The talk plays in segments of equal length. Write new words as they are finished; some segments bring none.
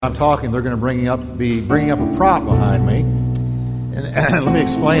I'm talking, they're going to be bringing up a prop behind me. And let me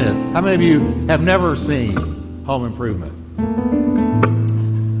explain it. How many of you have never seen Home Improvement?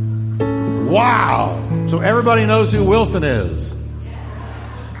 Wow! So everybody knows who Wilson is.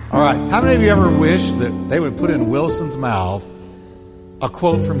 All right. How many of you ever wish that they would put in Wilson's mouth a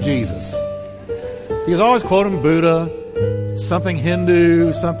quote from Jesus? He was always quoting Buddha, something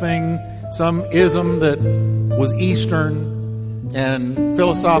Hindu, some ism that was Eastern, and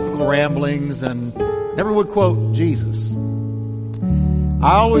philosophical ramblings, and never would quote Jesus.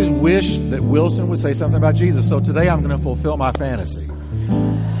 I always wish that Wilson would say something about Jesus, so today I'm going to fulfill my fantasy.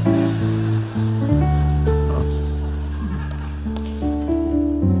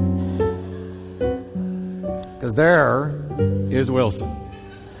 Because there is Wilson.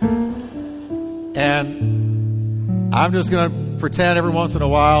 And I'm just going to pretend every once in a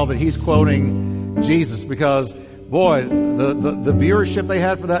while that he's quoting Jesus, because boy, the viewership they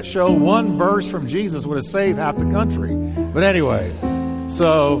had for that show, one verse from Jesus would have saved half the country. But anyway,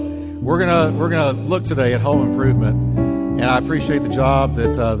 so we're gonna look today at Home Improvement, and I appreciate the job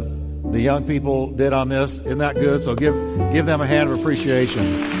that the young people did on this. Isn't that good? So give them a hand of appreciation.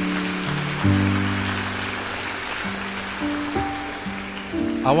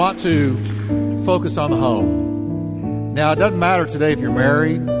 I want to focus on the home. Now, it doesn't matter today if you're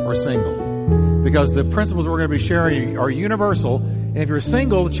married or single, because the principles we're going to be sharing are universal. And if you're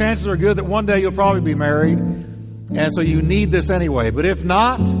single, the chances are good that one day you'll probably be married. And so you need this anyway. But if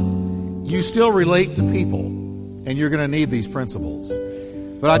not, you still relate to people, and you're going to need these principles.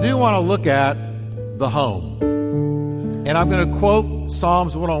 But I do want to look at the home. And I'm going to quote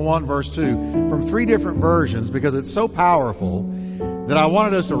Psalms 101 verse 2 from 3 different versions, because it's so powerful that I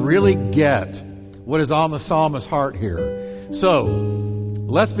wanted us to really get what is on the psalmist's heart here. So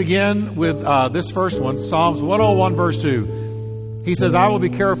let's begin with this first one, Psalms 101, verse 2. He says, I will be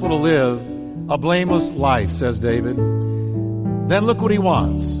careful to live a blameless life, says David. Then look what he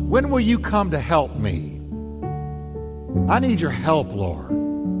wants. When will you come to help me? I need your help, Lord.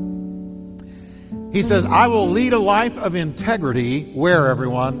 He says, I will lead a life of integrity. Where,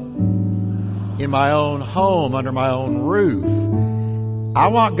 everyone? In my own home, under my own roof. I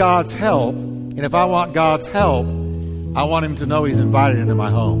want God's help, and if I want God's help, I want him to know he's invited into my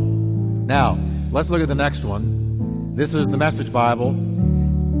home. Now, let's look at the next one. This is the Message Bible.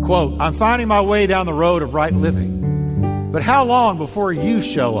 Quote, I'm finding my way down the road of right living. But how long before you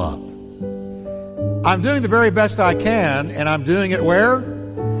show up? I'm doing the very best I can, and I'm doing it where?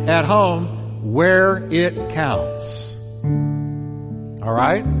 At home, where it counts. All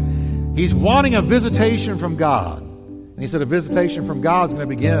right? He's wanting a visitation from God. And he said a visitation from God is going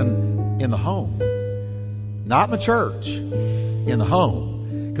to begin in the home. Not in the church, in the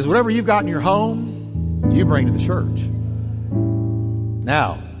home. Because whatever you've got in your home, you bring to the church.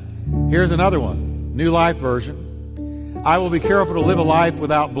 Now, here's another one. New Life Version. I will be careful to live a life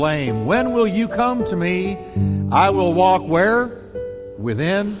without blame. When will you come to me? I will walk where?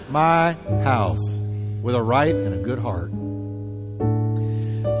 Within my house, with a right and a good heart.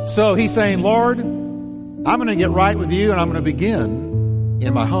 So he's saying, Lord, I'm going to get right with you, and I'm going to begin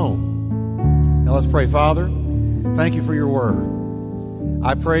in my home. Now let's pray. Father, thank you for your word.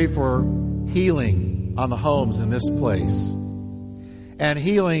 I pray for healing on the homes in this place, and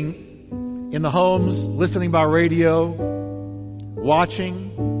healing in the homes, listening by radio, watching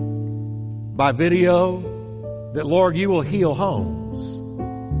by video, that, Lord, you will heal homes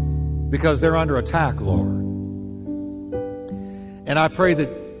because they're under attack, Lord. And I pray that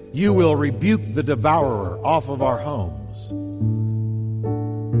you will rebuke the devourer off of our homes.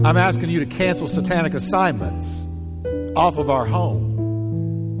 I'm asking you to cancel satanic assignments off of our home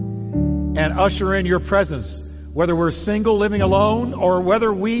and usher in your presence. Whether we're single, living alone, or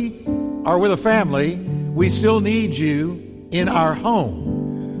whether we are with a family, we still need you in our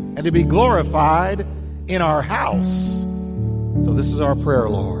home and to be glorified in our house. So this is our prayer,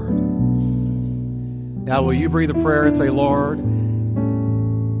 Lord. Now will you breathe a prayer and say, Lord,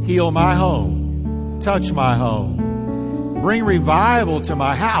 heal my home, touch my home, bring revival to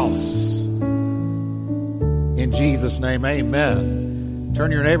my house. In Jesus' name, amen. Turn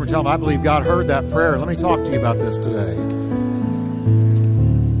to your neighbor and tell them, I believe God heard that prayer. Let me talk to you about this today.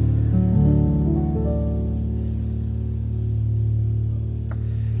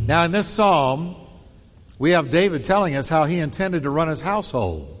 Now, in this psalm, we have David telling us how he intended to run his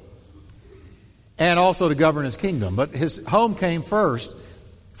household and also to govern his kingdom. But his home came first.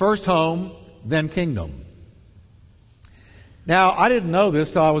 First home, then kingdom. Now, I didn't know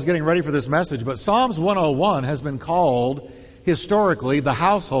this till I was getting ready for this message, but Psalms 101 has been called historically the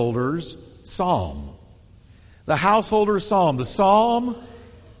householder's psalm. The householder's psalm. The psalm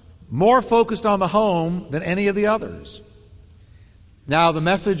more focused on the home than any of the others. Now, the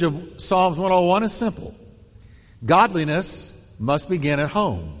message of Psalms 101 is simple. Godliness must begin at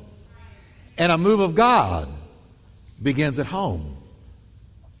home. And a move of God begins at home.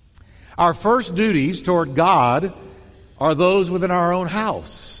 Our first duties toward God are those within our own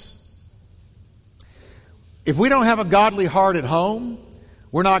house. If we don't have a godly heart at home,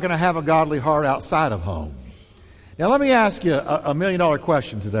 we're not going to have a godly heart outside of home. Now, let me ask you a $1 million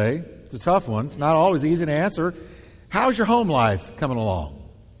question today. It's a tough one. It's not always easy to answer. How's your home life coming along?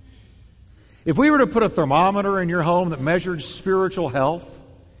 If we were to put a thermometer in your home that measured spiritual health,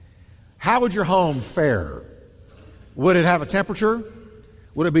 how would your home fare? Would it have a temperature?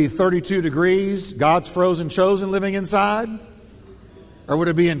 Would it be 32 degrees, God's frozen chosen living inside? Or would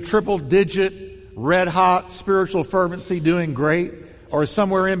it be in triple-digit, red-hot spiritual fervency doing great? Or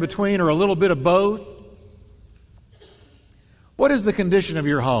somewhere in between, or a little bit of both? What is the condition of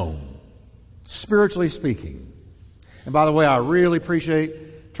your home, spiritually speaking? And by the way, I really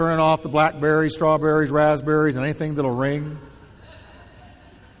appreciate turning off the blackberries, strawberries, raspberries, and anything that'll ring.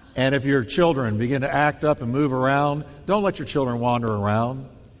 And if your children begin to act up and move around, don't let your children wander around.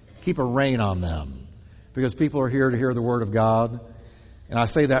 Keep a rein on them, because people are here to hear the Word of God. And I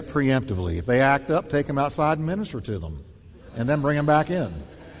say that preemptively. If they act up, take them outside and minister to them, and then bring them back in.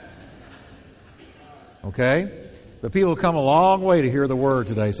 Okay? But people come a long way to hear the Word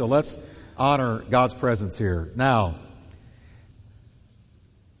today, so let's honor God's presence here. Now,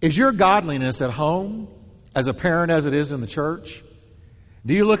 is your godliness at home as apparent as it is in the church?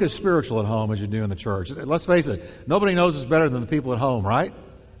 Do you look as spiritual at home as you do in the church? Let's face it, nobody knows us better than the people at home, right?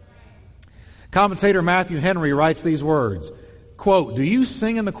 Commentator Matthew Henry writes these words, quote, "Do you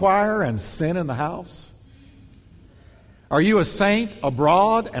sing in the choir and sin in the house? Are you a saint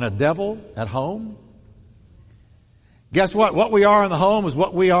abroad and a devil at home?" Guess what? What we are in the home is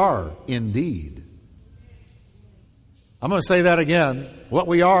what we are indeed. I'm going to say that again. What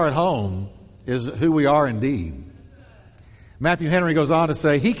we are at home is who we are indeed. Matthew Henry goes on to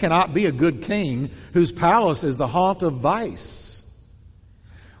say, "He cannot be a good king whose palace is the haunt of vice,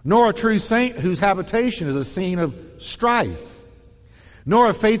 nor a true saint whose habitation is a scene of strife, nor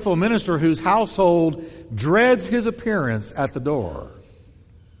a faithful minister whose household dreads his appearance at the door."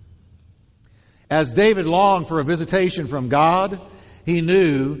 As David longed for a visitation from God, he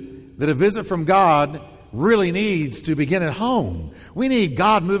knew that a visit from God really needs to begin at home. We need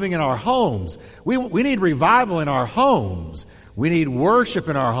God moving in our homes. We need revival in our homes. We need worship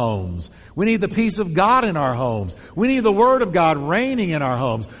in our homes. We need the peace of God in our homes. We need the Word of God reigning in our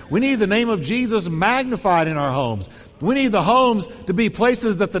homes. We need the name of Jesus magnified in our homes. We need the homes to be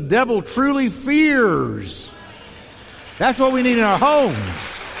places that the devil truly fears. That's what we need in our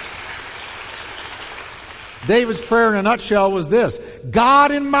homes. David's prayer in a nutshell was this: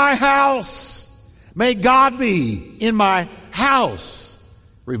 God in my house. May God be in my house.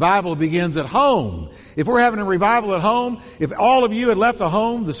 Revival begins at home. If we're having a revival at home, if all of you had left a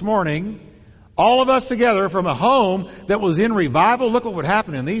home this morning, all of us together from a home that was in revival, look what would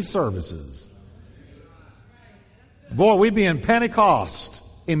happen in these services. Boy, we'd be in Pentecost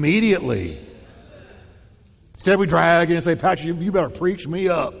immediately. Instead we drag in and say, "Patrick, you better preach me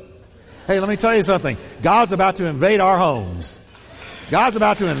up." Hey, let me tell you something. God's about to invade our homes. God's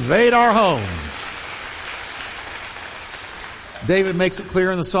about to invade our homes. David makes it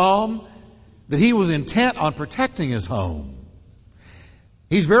clear in the psalm that he was intent on protecting his home.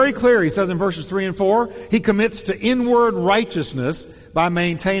 He's very clear. He says in verses 3 and 4, he commits to inward righteousness by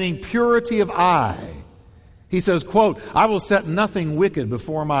maintaining purity of eye. He says, quote, "I will set nothing wicked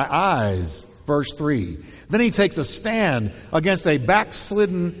before my eyes." Verse 3. Then he takes a stand against a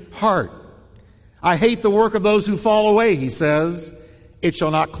backslidden heart. "I hate the work of those who fall away," he says. "It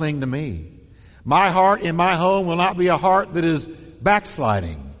shall not cling to me." My heart in my home will not be a heart that is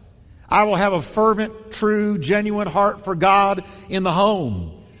backsliding. I will have a fervent, true, genuine heart for God in the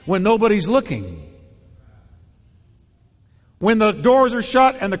home when nobody's looking. When the doors are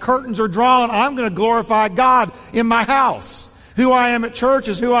shut and the curtains are drawn, I'm going to glorify God in my house. Who I am at church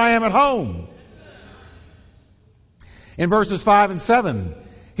is who I am at home. In verses 5 and 7,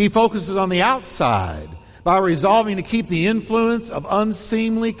 he focuses on the outside by resolving to keep the influence of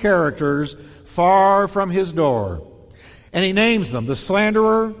unseemly characters far from his door. And he names them: the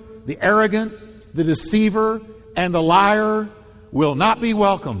slanderer, the arrogant, the deceiver, and the liar will not be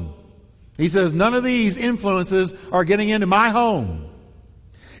welcome. He says none of these influences are getting into my home.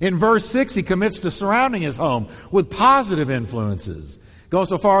 In verse 6, he commits to surrounding his home with positive influences, going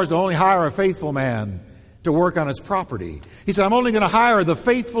so far as to only hire a faithful man to work on his property. He said, I'm only going to hire the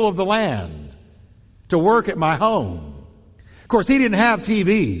faithful of the land to work at my home. Of course, he didn't have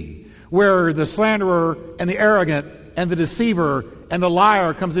TV. where the slanderer and the arrogant and the deceiver and the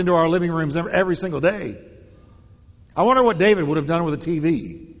liar comes into our living rooms every single day. I wonder what David would have done with a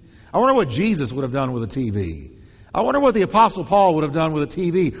TV. I wonder what Jesus would have done with a TV. I wonder what the Apostle Paul would have done with a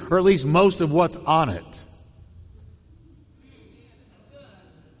TV, or at least most of what's on it.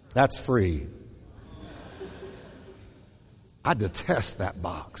 That's free. I detest that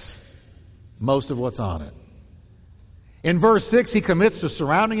box. Most of what's on it. In verse 6, he commits to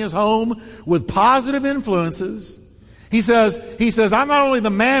surrounding his home with positive influences. He says, I'm not only the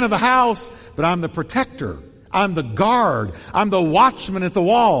man of the house, but I'm the protector. I'm the guard. I'm the watchman at the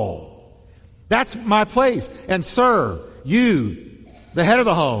wall. That's my place. And sir, you, the head of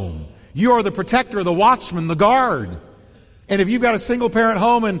the home, you are the protector, the watchman, the guard. And if you've got a single parent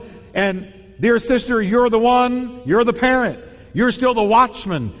home and dear sister, you're the parent. You're still the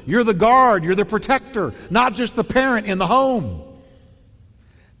watchman. You're the guard. You're the protector, not just the parent in the home.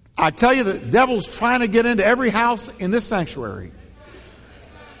 I tell you, the devil's trying to get into every house in this sanctuary.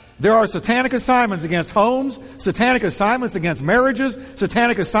 There are satanic assignments against homes, satanic assignments against marriages,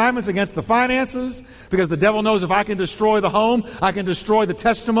 satanic assignments against the finances, because the devil knows if I can destroy the home, I can destroy the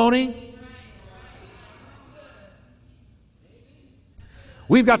testimony.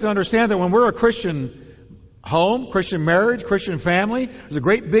 We've got to understand that when we're a Christian home, Christian marriage, Christian family, there's a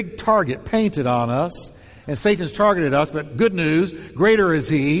great big target painted on us, and Satan's targeted us, but good news, greater is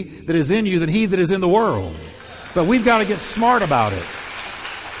he that is in you than he that is in the world. But we've got to get smart about it.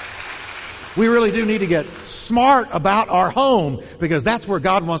 We really do need to get smart about our home, because that's where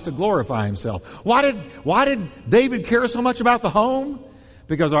God wants to glorify himself. Why did David care so much about the home?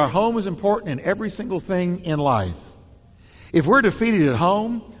 Because our home is important in every single thing in life. If we're defeated at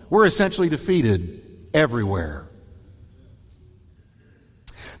home, we're essentially defeated everywhere.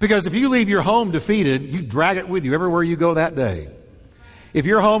 Because if you leave your home defeated, you drag it with you everywhere you go that day. If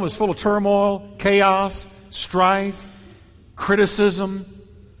your home is full of turmoil, chaos, strife, criticism,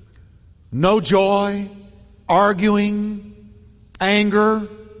 no joy, arguing, anger,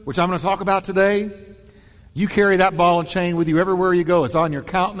 which I'm going to talk about today, you carry that ball and chain with you everywhere you go. It's on your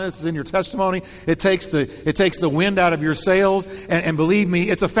countenance, it's in your testimony. It takes the wind out of your sails, and believe me,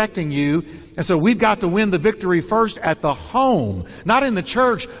 it's affecting you. And so we've got to win the victory first at the home. Not in the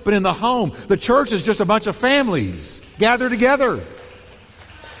church, but in the home. The church is just a bunch of families gathered together.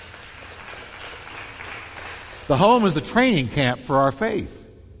 The home is the training camp for our faith.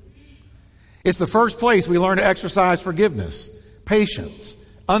 It's the first place we learn to exercise forgiveness, patience,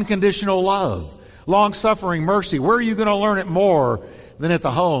 unconditional love, long-suffering, mercy. Where are you going to learn it more than at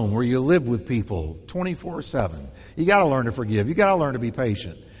the home, where you live with people 24/7? You got to learn to forgive. You got to learn to be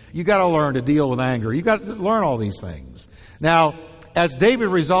patient. You got to learn to deal with anger. You got to learn all these things. Now, as David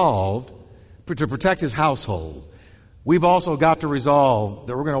resolved to protect his household, we've also got to resolve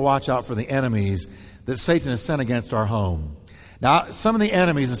that we're going to watch out for the enemies that Satan has sent against our home. Now, some of the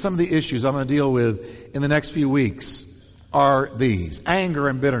enemies and some of the issues I'm going to deal with in the next few weeks are these: anger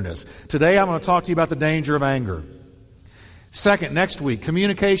and bitterness. Today I'm going to talk to you about the danger of anger. Second, next week,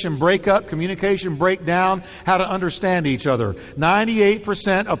 communication breakup, communication breakdown, how to understand each other.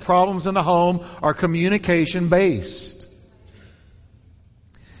 98% of problems in the home are communication based.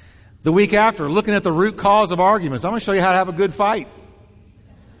 The week after, looking at the root cause of arguments. I'm going to show you how to have a good fight.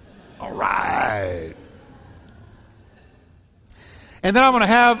 All right. And then we're going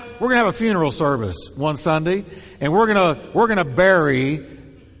to have a funeral service one Sunday, and we're going to bury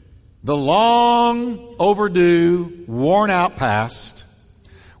the long overdue, worn out past.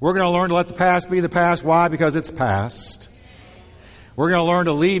 We're going to learn to let the past be the past. Why? Because it's past. We're going to learn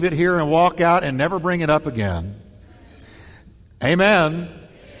to leave it here and walk out and never bring it up again. Amen.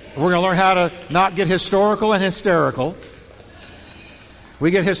 We're going to learn how to not get historical and hysterical.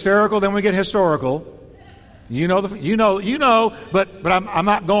 We get hysterical, then we get historical. You know, but I'm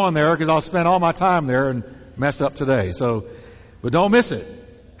not going there, because I'll spend all my time there and mess up today. So, but don't miss it.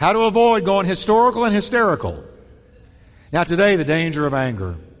 How to avoid going historical and hysterical. Now today, the danger of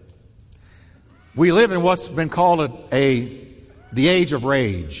anger. We live in what's been called the age of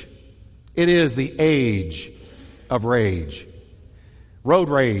rage. It is the age of rage. Road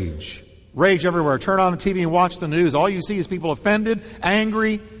rage. Rage everywhere. Turn on the TV and watch the news. All you see is people offended,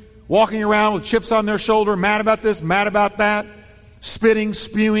 angry, walking around with chips on their shoulder, mad about this, mad about that, spitting,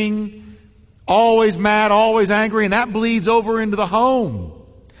 spewing, always mad, always angry, and that bleeds over into the home.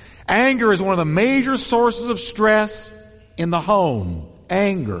 Anger is one of the major sources of stress in the home.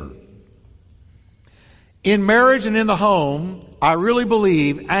 Anger. In marriage and in the home, I really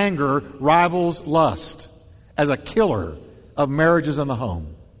believe anger rivals lust as a killer of marriages in the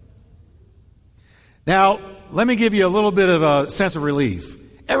home. Now, let me give you a little bit of a sense of relief.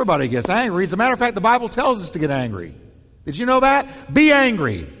 Everybody gets angry. As a matter of fact, the Bible tells us to get angry. Did you know that? Be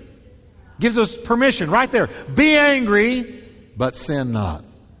angry. Gives us permission right there. Be angry, but sin not.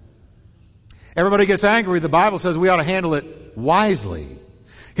 Everybody gets angry. The Bible says we ought to handle it wisely.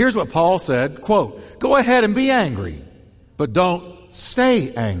 Here's what Paul said, quote, "Go ahead and be angry, but don't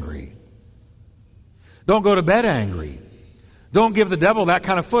stay angry. Don't go to bed angry. Don't give the devil that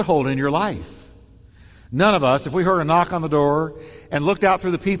kind of foothold in your life." None of us, if we heard a knock on the door and looked out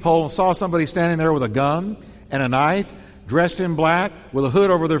through the peephole and saw somebody standing there with a gun and a knife, dressed in black, with a hood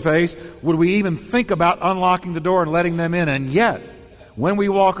over their face, would we even think about unlocking the door and letting them in? And yet, when we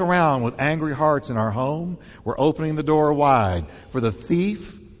walk around with angry hearts in our home, we're opening the door wide for the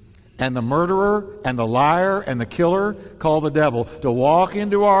thief and the murderer and the liar and the killer, called the devil, to walk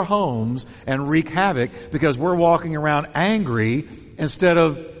into our homes and wreak havoc because we're walking around angry instead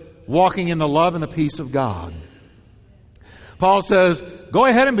of walking in the love and the peace of God. Paul says, go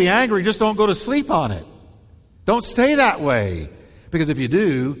ahead and be angry, just don't go to sleep on it. Don't stay that way. Because if you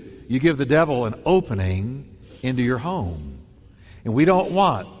do, you give the devil an opening into your home. And we don't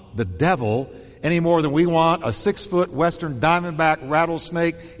want the devil any more than we want a 6-foot western diamondback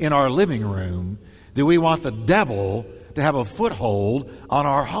rattlesnake in our living room. Do we want the devil to have a foothold on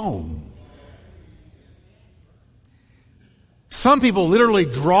our home? Some people literally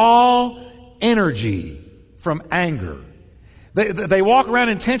draw energy from anger. They walk around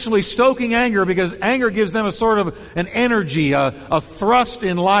intentionally stoking anger because anger gives them a sort of an energy, a thrust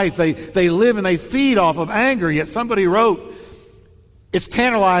in life. They live and they feed off of anger. Yet somebody wrote, it's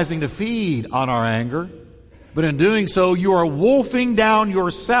tantalizing to feed on our anger, but in doing so, you are wolfing down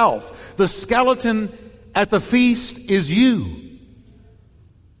yourself. The skeleton at the feast is you.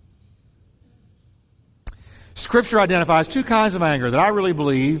 Scripture identifies two kinds of anger that I really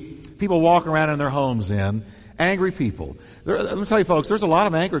believe people walk around in their homes in. Angry people. Let me tell you, folks, there's a lot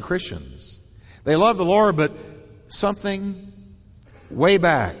of angry Christians. They love the Lord, but something way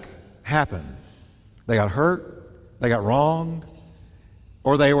back happened. They got hurt, they got wronged,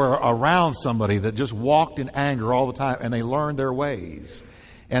 or they were around somebody that just walked in anger all the time, and they learned their ways.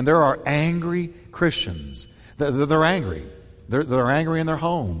 And there are angry Christians. They're angry. They're angry in their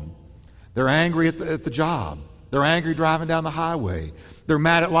home. They're angry at the job. They're angry driving down the highway. They're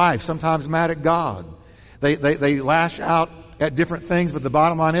mad at life, sometimes mad at God. They lash out at different things, but the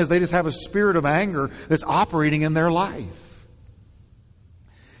bottom line is they just have a spirit of anger that's operating in their life.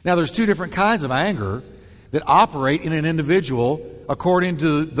 Now, there's two different kinds of anger that operate in an individual according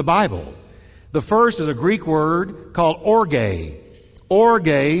to the Bible. The first is a Greek word called orge.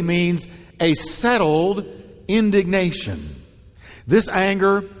 Orge means a settled indignation. This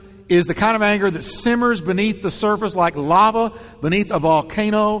anger is the kind of anger that simmers beneath the surface like lava beneath a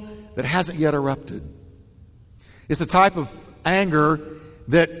volcano that hasn't yet erupted. It's the type of anger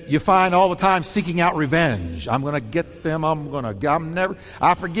that you find all the time seeking out revenge. I'm going to get them.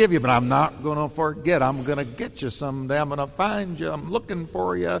 I forgive you, but I'm not going to forget. I'm going to get you someday. I'm going to find you. I'm looking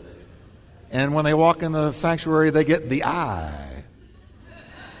for you. And when they walk in the sanctuary, they get the eye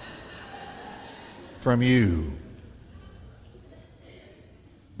from you.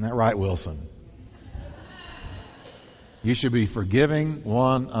 Isn't that right, Wilson? You should be forgiving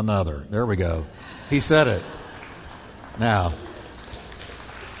one another. There we go. He said it. Now,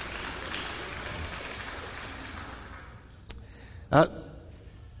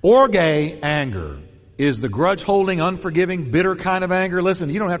 orge anger is the grudge-holding, unforgiving, bitter kind of anger. Listen,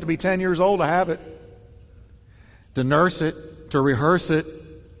 you don't have to be 10 years old to have it, to nurse it, to rehearse it.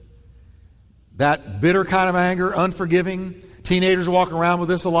 That bitter kind of anger, unforgiving. Teenagers walk around with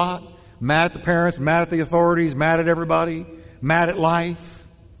this a lot. Mad at the parents, mad at the authorities, mad at everybody, mad at life.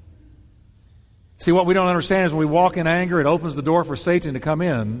 See, what we don't understand is when we walk in anger, it opens the door for Satan to come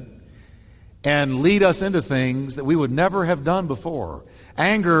in and lead us into things that we would never have done before.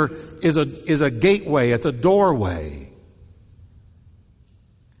 Anger is a gateway. It's a doorway.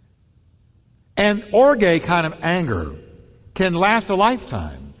 And orge kind of anger can last a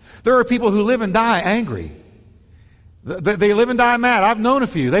lifetime. There are people who live and die angry. They live and die mad. I've known a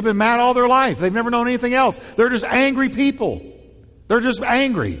few. They've been mad all their life. They've never known anything else. They're just angry people. They're just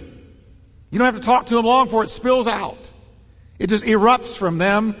angry. You don't have to talk to them long before it spills out. It just erupts from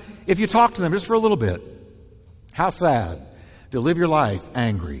them if you talk to them just for a little bit. How sad to live your life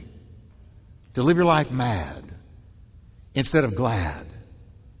angry, to live your life mad instead of glad,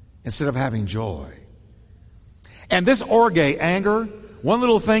 instead of having joy. And this orge anger, one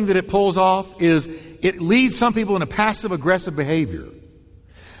little thing that it pulls off is it leads some people into passive-aggressive behavior.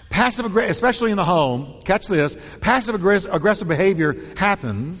 Passive-aggressive, especially in the home, catch this, passive-aggressive behavior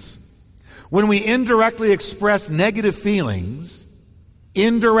happens when we indirectly express negative feelings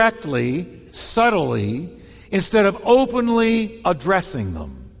indirectly, subtly, instead of openly addressing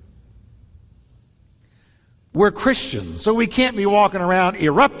them. We're Christians, so we can't be walking around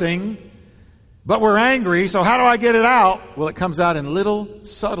erupting, but we're angry, so how do I get it out? Well, it comes out in little,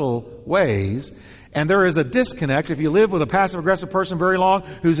 subtle ways. And there is a disconnect. If you live with a passive-aggressive person very long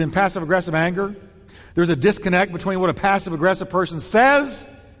who's in passive-aggressive anger, there's a disconnect between what a passive-aggressive person says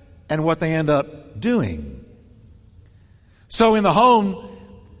and what they end up doing. So in the home,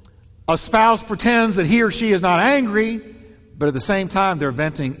 a spouse pretends that he or she is not angry, but at the same time, they're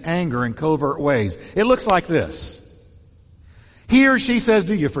venting anger in covert ways. It looks like this. He or she says,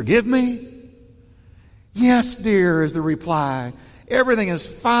 "Do you forgive me?" "Yes, dear," is the reply. "Everything is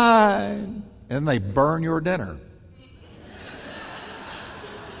fine." And they burn your dinner.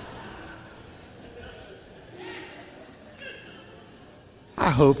 I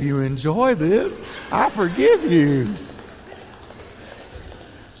hope you enjoy this. I forgive you.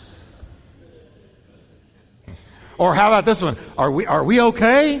 Or how about this one? Are we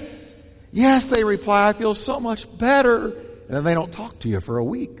okay? "Yes," they reply. "I feel so much better." And then they don't talk to you for a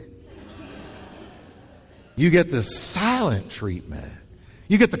week. You get the silent treatment.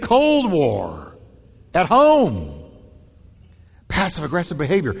 You get the Cold War at home. Passive-aggressive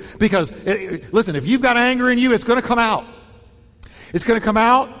behavior. Because, listen, if you've got anger in you, it's going to come out. It's going to come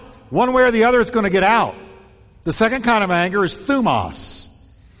out. One way or the other, it's going to get out. The second kind of anger is thumos.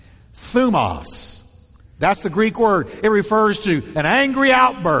 Thumos. That's the Greek word. It refers to an angry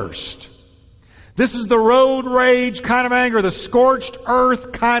outburst. This is the road rage kind of anger, the scorched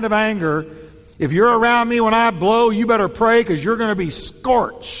earth kind of anger. If you're around me when I blow, you better pray because you're going to be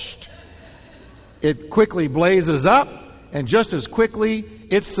scorched. It quickly blazes up, and just as quickly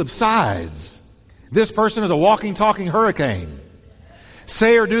it subsides. This person is a walking, talking hurricane.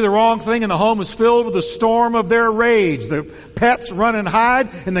 Say or do the wrong thing, and the home is filled with the storm of their rage. The pets run and hide,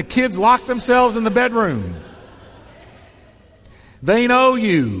 and the kids lock themselves in the bedroom. They know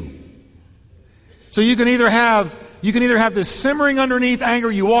you. So you can either have this simmering underneath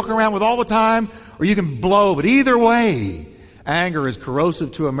anger you walk around with all the time, or you can blow. But either way, anger is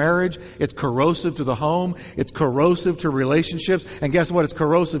corrosive to a marriage. It's corrosive to the home. It's corrosive to relationships. And guess what? It's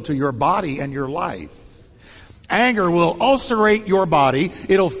corrosive to your body and your life. Anger will ulcerate your body.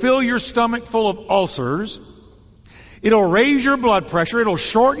 It'll fill your stomach full of ulcers. It'll raise your blood pressure. It'll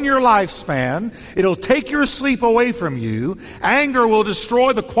shorten your lifespan. It'll take your sleep away from you. Anger will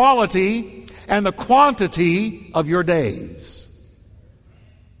destroy the quality and the quantity of your days.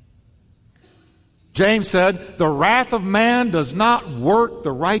 James said, "The wrath of man does not work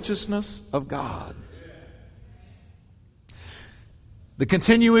the righteousness of God." The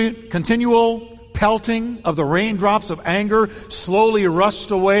continual pelting of the raindrops of anger slowly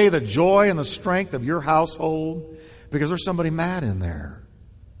rust away the joy and the strength of your household because there's somebody mad in there.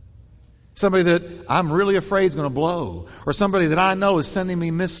 Somebody that I'm really afraid is going to blow. Or somebody that I know is sending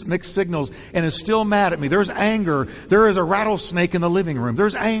me mixed signals and is still mad at me. There's anger. There is a rattlesnake in the living room.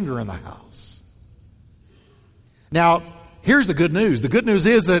 There's anger in the house. Now, here's the good news. The good news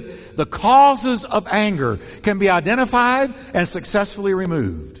is that the causes of anger can be identified and successfully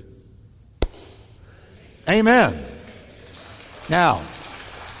removed. Amen. Now,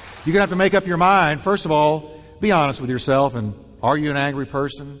 you're going to have to make up your mind. First of all, be honest with yourself. And are you an angry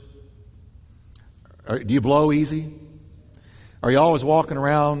person? Do you blow easy? Are you always walking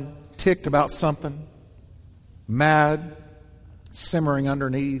around ticked about something? Mad? Simmering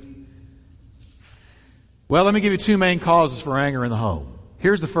underneath? Well, let me give you two main causes for anger in the home.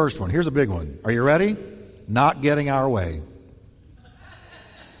 Here's the first one. Here's a big one. Are you ready? Not getting our way.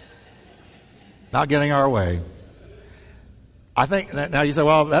 Not getting our way. I think, now you say,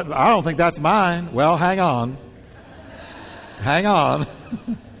 well, I don't think that's mine. Well, hang on. Hang on.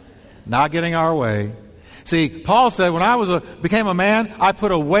 Not getting our way. See, Paul said, when I became a man, I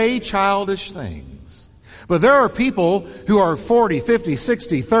put away childish things. But there are people who are 40, 50,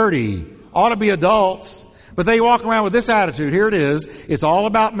 60, 30, ought to be adults, but they walk around with this attitude. Here it is. It's all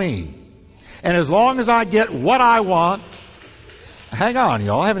about me. And as long as I get what I want, hang on,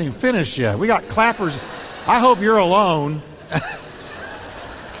 y'all. I haven't even finished yet. We got clappers. I hope you're alone.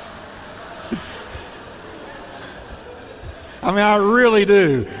 I mean, I really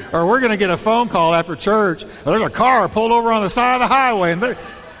do. Or we're going to get a phone call after church. There's a car pulled over on the side of the highway, and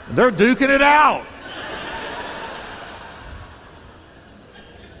they're duking it out.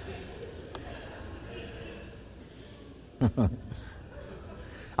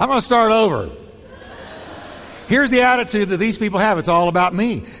 I'm going to start over. Here's the attitude that these people have. It's all about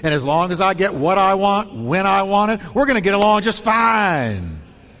me. And as long as I get what I want, when I want it, we're going to get along just fine.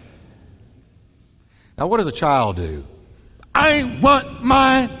 Now, what does a child do? I want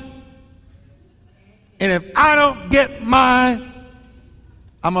mine. And if I don't get mine,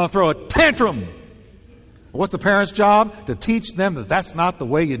 I'm going to throw a tantrum. What's the parent's job? To teach them that that's not the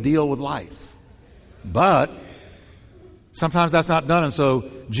way you deal with life. But sometimes that's not done, and so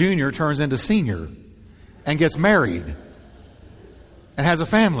junior turns into senior and gets married and has a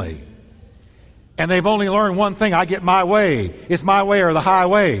family. And they've only learned one thing: I get my way. It's my way or the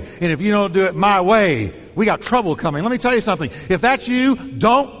highway. And if you don't do it my way, we got trouble coming. Let me tell you something. If that's you,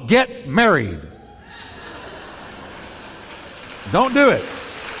 don't get married. Don't do it.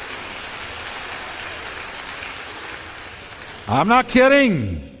 I'm not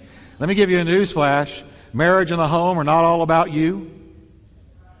kidding. Let me give you a news flash. Marriage and the home are not all about you.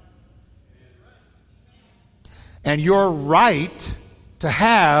 And your right to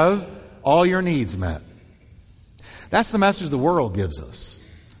have all your needs met. That's the message the world gives us.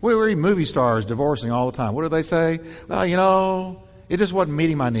 We read movie stars divorcing all the time. What do they say? Well, it just wasn't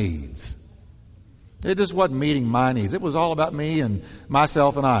meeting my needs. It just wasn't meeting my needs. It was all about me and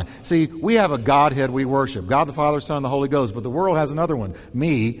myself and I. See, we have a Godhead we worship. God the Father, Son, and the Holy Ghost. But the world has another one.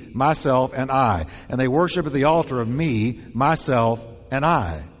 Me, myself, and I. And they worship at the altar of me, myself, and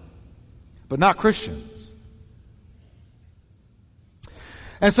I. But not Christians.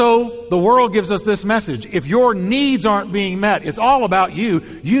 And so the world gives us this message. If your needs aren't being met, it's all about you.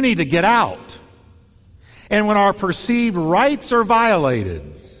 You need to get out. And when our perceived rights are violated,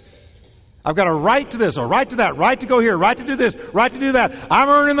 I've got a right to this, or right to that, right to go here, right to do this, right to do that. I'm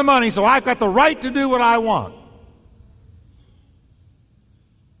earning the money, so I've got the right to do what I want.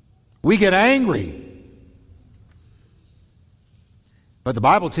 We get angry. But the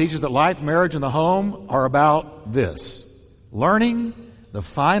Bible teaches that life, marriage, and the home are about this: learning the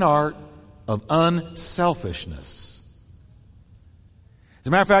fine art of unselfishness. As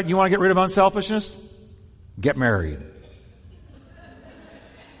a matter of fact, you want to get rid of unselfishness? Get married.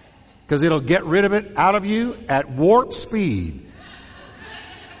 Because it'll get rid of it out of you at warp speed.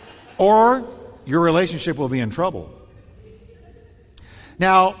 Or your relationship will be in trouble.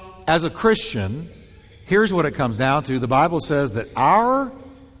 Now, as a Christian, here's what it comes down to. The Bible says that our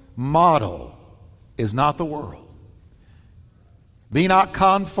model is not the world. Be not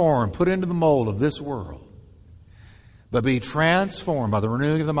conformed, put into the mold of this world, but be transformed by the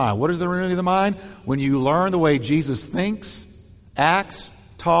renewing of the mind. What is the renewing of the mind? When you learn the way Jesus thinks, acts,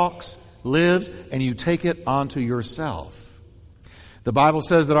 talks, lives, and you take it onto yourself. The Bible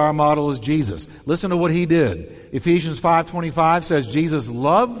says that our model is Jesus. Listen to what he did. Ephesians 5:25 says Jesus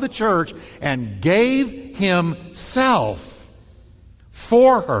loved the church and gave himself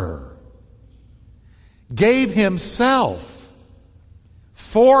for her. Gave himself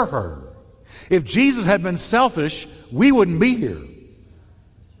for her. If Jesus had been selfish, we wouldn't be here.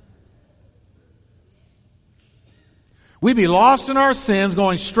 We'd be lost in our sins,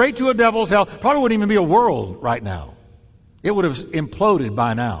 going straight to a devil's hell. Probably wouldn't even be a world right now. It would have imploded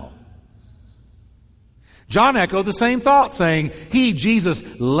by now. John echoed the same thought, saying, He,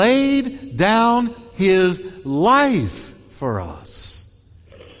 Jesus, laid down His life for us.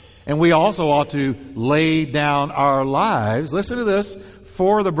 And we also ought to lay down our lives, listen to this,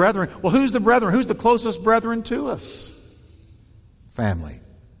 for the brethren. Well, who's the brethren? Who's the closest brethren to us? Family.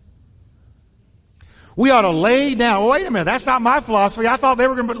 We ought to lay down. Well, wait a minute, that's not my philosophy. I thought they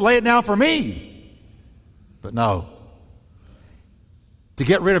were going to lay it down for me. But no. To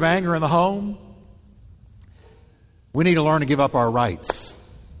get rid of anger in the home, we need to learn to give up our rights.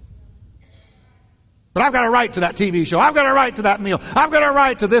 But I've got a right to that TV show. I've got a right to that meal. I've got a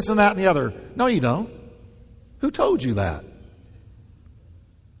right to this and that and the other. No, you don't. Who told you that?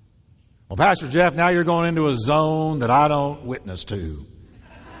 Well, Pastor Jeff, now you're going into a zone that I don't witness to.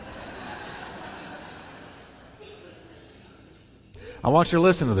 I want you to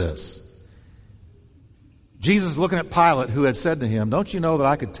listen to this. Jesus is looking at Pilate, who had said to him, don't you know that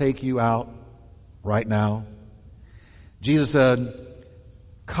I could take you out right now? Jesus said,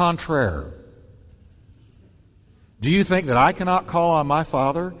 contraire. Do you think that I cannot call on my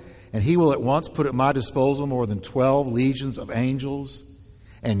Father, and He will at once put at my disposal more than 12 legions of angels,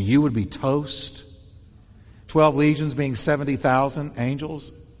 and you would be toast? 12 legions being 70,000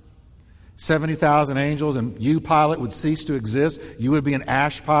 angels. 70,000 angels, and you, Pilate, would cease to exist. You would be an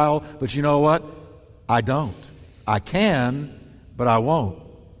ash pile. But you know what? I don't. I can, but I won't.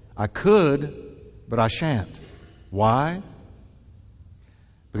 I could, but I shan't. Why?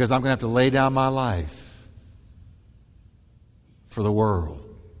 Because I'm going to have to lay down my life for the world.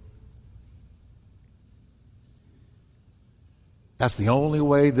 That's the only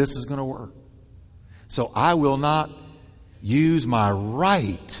way this is going to work. So I will not use my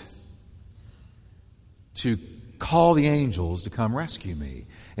right to call the angels to come rescue me.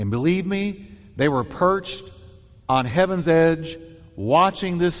 And believe me, they were perched on heaven's edge,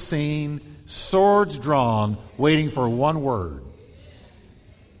 watching this scene, swords drawn, waiting for one word.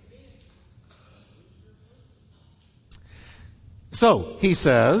 So, he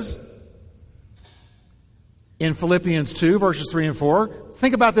says, in Philippians 2, verses 3 and 4,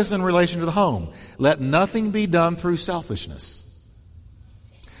 think about this in relation to the home. Let nothing be done through selfishness,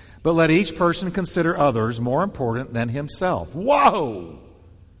 but let each person consider others more important than himself. Whoa!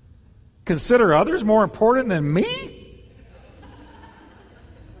 Consider others more important than me?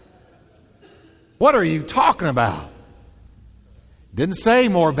 What are you talking about? Didn't say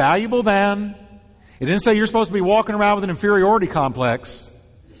more valuable than. It didn't say you're supposed to be walking around with an inferiority complex.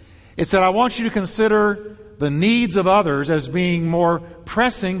 It said, I want you to consider the needs of others as being more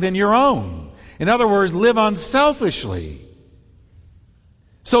pressing than your own. In other words, live unselfishly.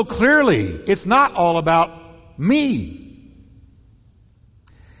 So clearly, it's not all about me.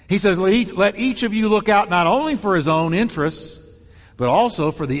 He says, let each of you look out not only for his own interests, but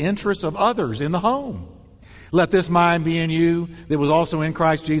also for the interests of others in the home. Let this mind be in you that was also in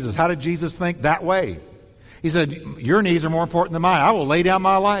Christ Jesus. How did Jesus think? That way. He said, your needs are more important than mine. I will lay down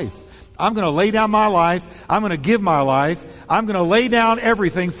my life. I'm going to lay down my life. I'm going to give my life. I'm going to lay down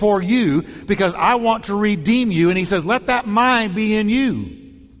everything for you because I want to redeem you. And he says, let that mind be in you.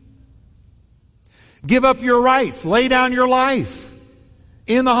 Give up your rights. Lay down your life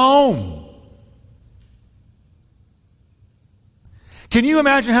in the home. Can you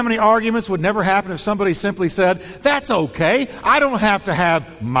imagine how many arguments would never happen if somebody simply said, that's okay. I don't have to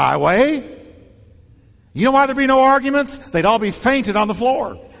have my way. You know why there'd be no arguments? They'd all be fainted on the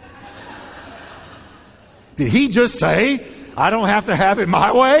floor. Did he just say, I don't have to have it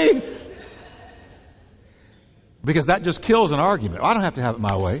my way? Because that just kills an argument. I don't have to have it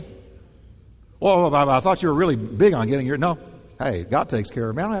my way. Well, I thought you were really big on getting your... No. Hey, God takes care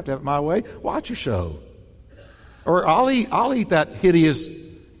of me. I don't have to have it my way. Watch your show. Or I'll eat that hideous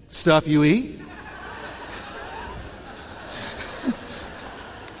stuff you eat.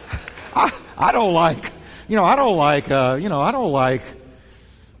 I don't like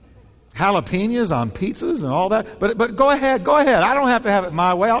jalapenos on pizzas and all that. But go ahead. I don't have to have it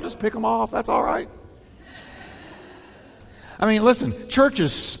my way. I'll just pick them off. That's all right. I mean, listen, church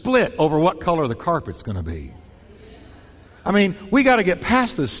is split over what color the carpet's going to be. I mean, we got to get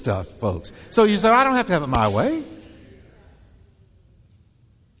past this stuff, folks. So you say, I don't have to have it my way.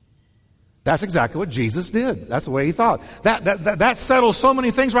 That's exactly what Jesus did. That's the way he thought. That settles so many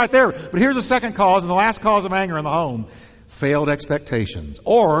things right there. But here's the second cause and the last cause of anger in the home. Failed expectations.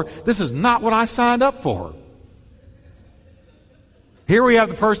 Or, this is not what I signed up for. Here we have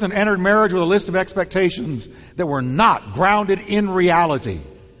the person that entered marriage with a list of expectations that were not grounded in reality.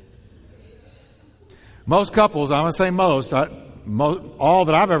 Most couples, I'm going to say most, all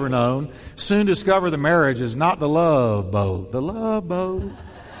that I've ever known, soon discover the marriage is not the love boat. The love boat.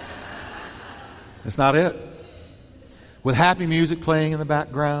 It's not it. With happy music playing in the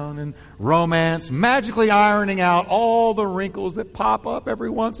background and romance magically ironing out all the wrinkles that pop up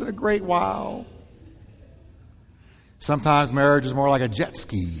every once in a great while. Sometimes marriage is more like a jet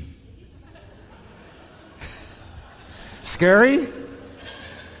ski. Scary,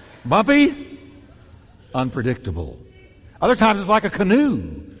 bumpy, unpredictable. Other times it's like a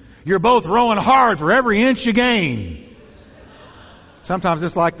canoe. You're both rowing hard for every inch you gain. Sometimes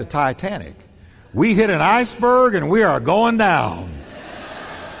it's like the Titanic. We hit an iceberg and we are going down.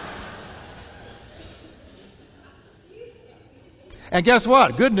 And guess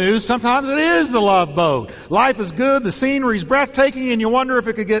what? Good news, sometimes it is the love boat. Life is good, the scenery's breathtaking, and you wonder if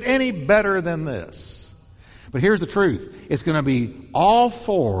it could get any better than this. But here's the truth. It's going to be all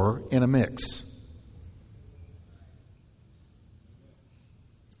four in a mix.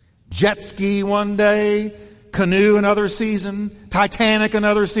 Jet ski one day, canoe another season, Titanic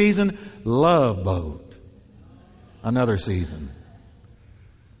another season, love boat another season.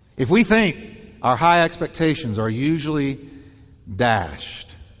 If we think our high expectations are usually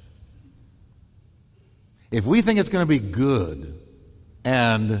dashed, if we think it's going to be good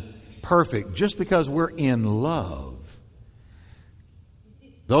and perfect just because we're in love,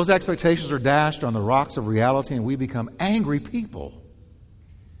 those expectations are dashed on the rocks of reality and we become angry people.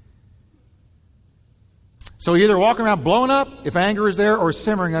 So either walking around blown up if anger is there or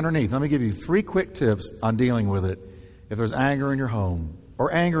simmering underneath. Let me give you 3 quick tips on dealing with it if there's anger in your home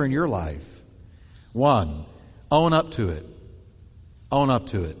or anger in your life. 1, own up to it. Own up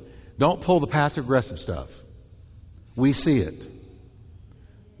to it. Don't pull the passive-aggressive stuff. We see it.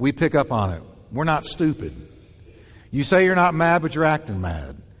 We pick up on it. We're not stupid. You say you're not mad, but you're acting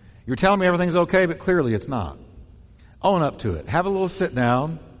mad. You're telling me everything's okay, but clearly it's not. Own up to it. Have a little sit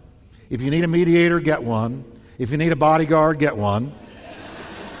down. If you need a mediator, get one. If you need a bodyguard, get one.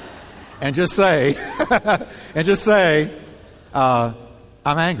 And just say, I'm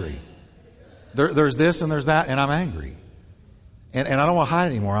angry. There's this and there's that, and I'm angry. And I don't want to hide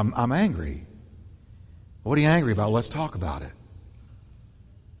it anymore. I'm angry. What are you angry about? Let's talk about it.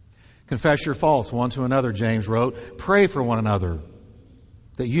 Confess your faults one to another, James wrote. Pray for one another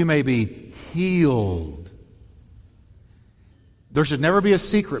that you may be healed. There should never be a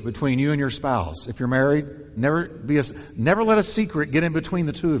secret between you and your spouse. If you're married, never let a secret get in between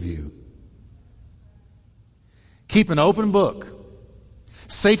the two of you. Keep an open book.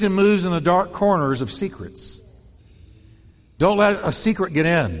 Satan moves in the dark corners of secrets. Don't let a secret get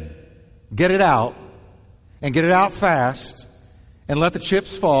in. Get it out, and get it out fast, and let the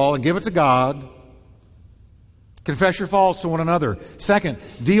chips fall and give it to God. Confess your faults to one another. Second,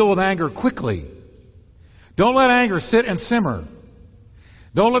 deal with anger quickly. Don't let anger sit and simmer.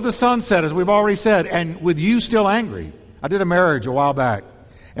 Don't let the sun set, as we've already said, and with you still angry. I did a marriage a while back,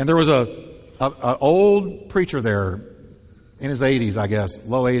 and there was a old preacher there in his 80s, I guess,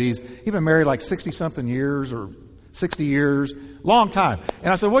 low 80s. He'd been married like 60-something years or 60 years, long time.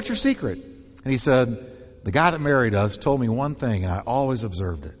 And I said, what's your secret? And he said, the guy that married us told me one thing, and I always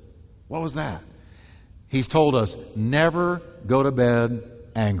observed it. What was that? He's told us, never go to bed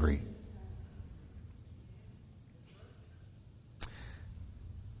angry.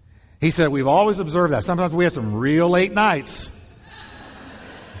 He said, we've always observed that. Sometimes we had some real late nights.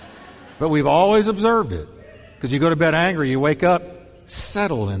 But we've always observed it. Because you go to bed angry, you wake up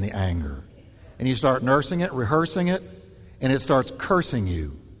settled in the anger. And you start nursing it, rehearsing it, and it starts cursing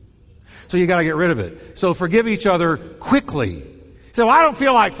you. So you got to get rid of it. So forgive each other quickly. So I don't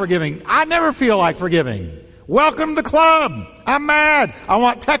feel like forgiving. I never feel like forgiving. Welcome to the club. I'm mad. I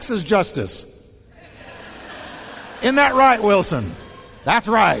want Texas justice. Isn't that right, Wilson? That's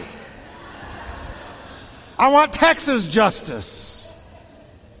right. I want Texas justice.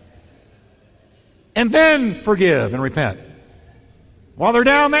 And then forgive and repent while they're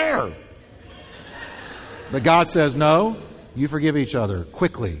down there. But God says, no, you forgive each other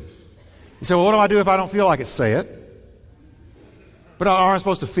quickly. You say, well, what do I do if I don't feel like it? Say it. But aren't I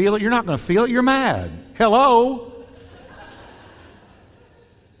supposed to feel it? You're not going to feel it. You're mad. Hello?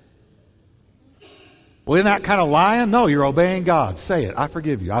 Well, isn't that kind of lying? No, you're obeying God. Say it. I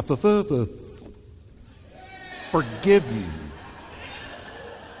forgive you. I forgive you.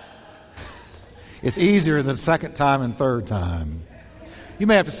 It's easier the second time and third time. You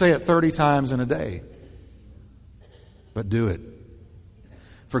may have to say it 30 times in a day. But do it.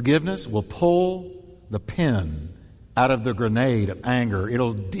 Forgiveness will pull the pin out of the grenade of anger.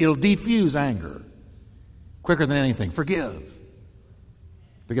 It'll defuse anger quicker than anything. Forgive.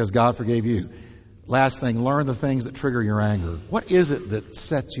 Because God forgave you. Last thing, learn the things that trigger your anger. What is it that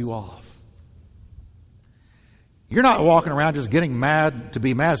sets you off? You're not walking around just getting mad to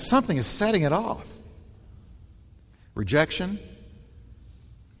be mad. Something is setting it off. Rejection,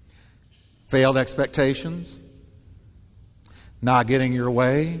 failed expectations, not getting your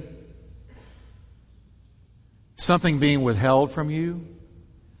way, something being withheld from you,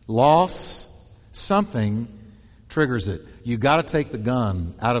 loss, something triggers it. You got to take the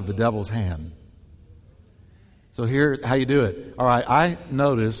gun out of the devil's hand. So here's how you do it. All right, I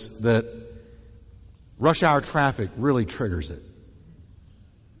notice that rush hour traffic really triggers it.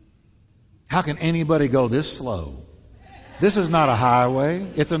 How can anybody go this slow? This is not a highway.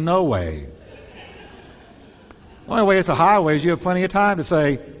 It's a no way. The only way it's a highway is you have plenty of time to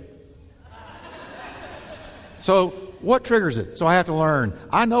say. So what triggers it? So I have to learn.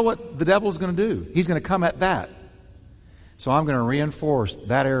 I know what the devil's going to do. He's going to come at that. So I'm going to reinforce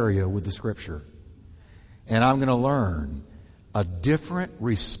that area with the Scripture. And I'm going to learn a different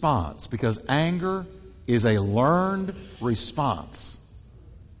response, because anger is a learned response.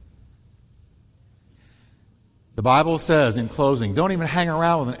 The Bible says in closing, don't even hang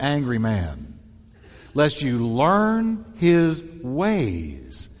around with an angry man, lest you learn his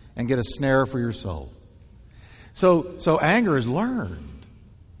ways and get a snare for your soul. So anger is learned.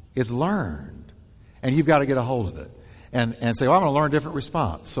 It's learned. And you've got to get a hold of it. And say, well, I'm going to learn a different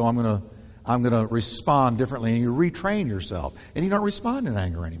response. So I'm going to respond differently. And you retrain yourself. And you don't respond in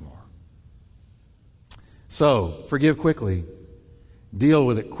anger anymore. So, forgive quickly. Deal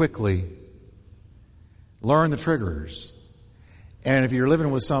with it quickly. Learn the triggers. And if you're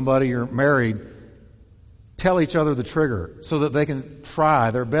living with somebody, you're married, tell each other the trigger so that they can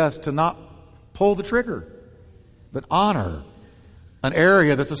try their best to not pull the trigger, but honor an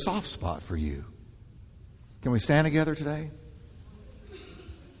area that's a soft spot for you. Can we stand together today?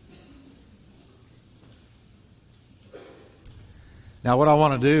 Now, what I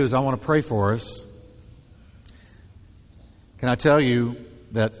want to do is I want to pray for us. Can I tell you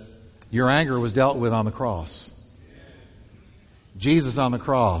that your anger was dealt with on the cross? Jesus on the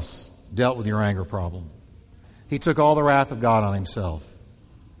cross dealt with your anger problem. He took all the wrath of God on himself.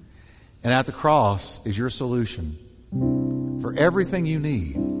 And at the cross is your solution. For everything you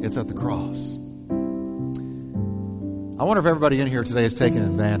need, it's at the cross. I wonder if everybody in here today has taken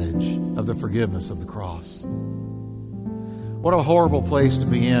advantage of the forgiveness of the cross. What a horrible place to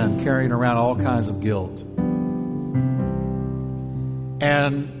be in, carrying around all kinds of guilt.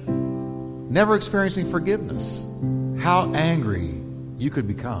 And never experiencing forgiveness. How angry you could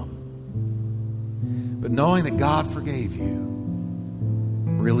become. But knowing that God forgave you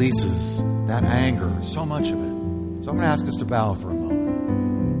releases that anger, so much of it. So I'm going to ask us to bow for a moment.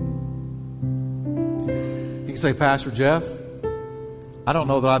 You can say, Pastor Jeff, I don't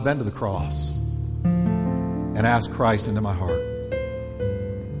know that I've been to the cross and asked Christ into my heart.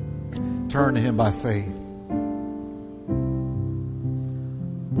 Turn to Him by faith.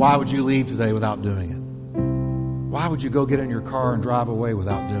 Why would you leave today without doing it? Why would you go get in your car and drive away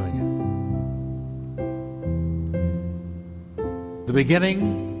without doing it? The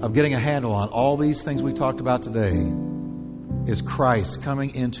beginning of getting a handle on all these things we talked about today is Christ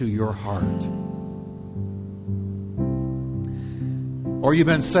coming into your heart. Or you've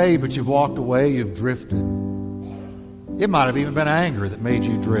been saved, but you've walked away, you've drifted. It might have even been anger that made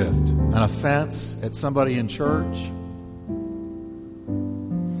you drift. An offense at somebody in church.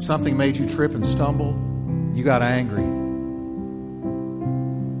 Something made you trip and stumble. You got angry.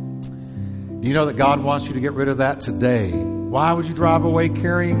 Do you know that God wants you to get rid of that today? Why would you drive away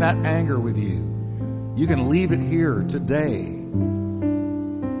carrying that anger with you? You can leave it here today.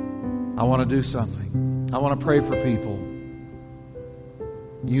 I want to do something. I want to pray for people.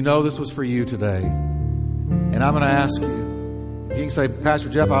 You know this was for you today. And I'm going to ask you, if you can say, Pastor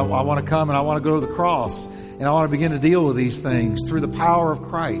Jeff, I want to come and I want to go to the cross and I want to begin to deal with these things through the power of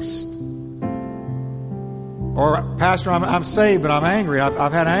Christ. Or, Pastor, I'm saved, but I'm angry.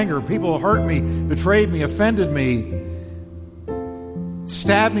 I've had anger. People hurt me, betrayed me, offended me,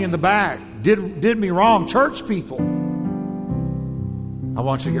 stabbed me in the back, did me wrong. Church people. I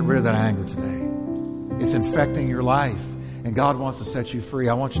want you to get rid of that anger today. It's infecting your life, and God wants to set you free.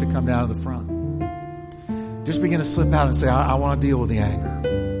 I want you to come down to the front. Just begin to slip out and say, I want to deal with the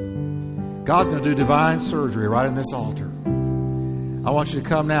anger. God's going to do divine surgery right in this altar. I want you to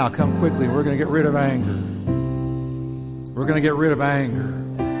come now. Come quickly. We're going to get rid of anger. We're going to get rid of anger.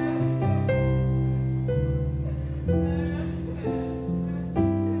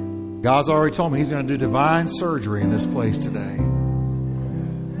 God's already told me He's going to do divine surgery in this place today.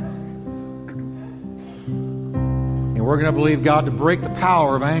 And we're going to believe God to break the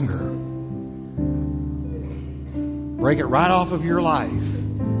power of anger. Break it right off of your life.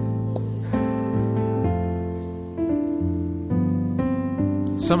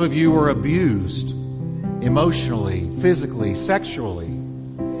 Some of you were abused emotionally, physically, sexually.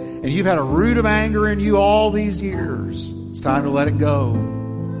 And you've had a root of anger in you all these years. It's time to let it go.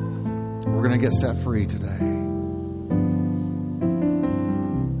 We're going to get set free today.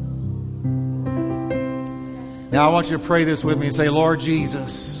 Now I want you to pray this with me and say, Lord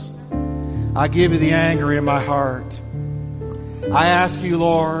Jesus, I give you the anger in my heart. I ask you,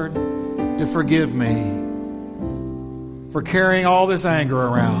 Lord, to forgive me for carrying all this anger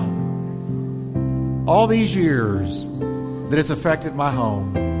around. All these years that it's affected my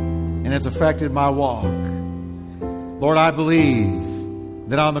home and it's affected my walk. Lord, I believe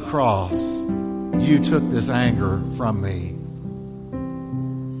that on the cross you took this anger from me.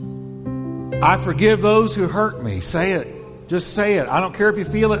 I forgive those who hurt me. Say it. Just say it. I don't care if you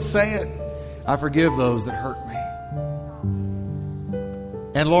feel it. Say it. I forgive those that hurt me.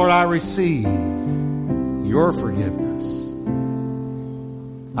 And Lord, I receive your forgiveness.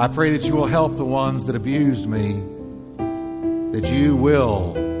 I pray that you will help the ones that abused me, that you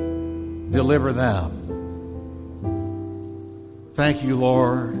will deliver them. Thank you,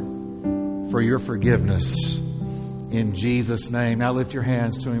 Lord, for your forgiveness in Jesus' name. Now lift your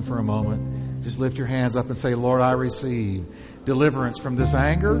hands to Him for a moment. Just lift your hands up and say, Lord, I receive deliverance from this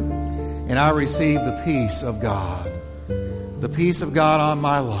anger, and I receive the peace of God. The peace of God on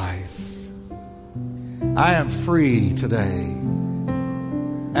my life. I am free today.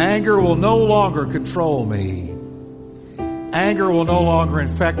 Anger will no longer control me. Anger will no longer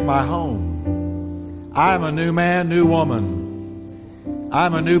infect my home. I am a new man, new woman.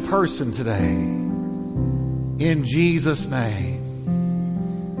 I'm a new person today. In Jesus' name.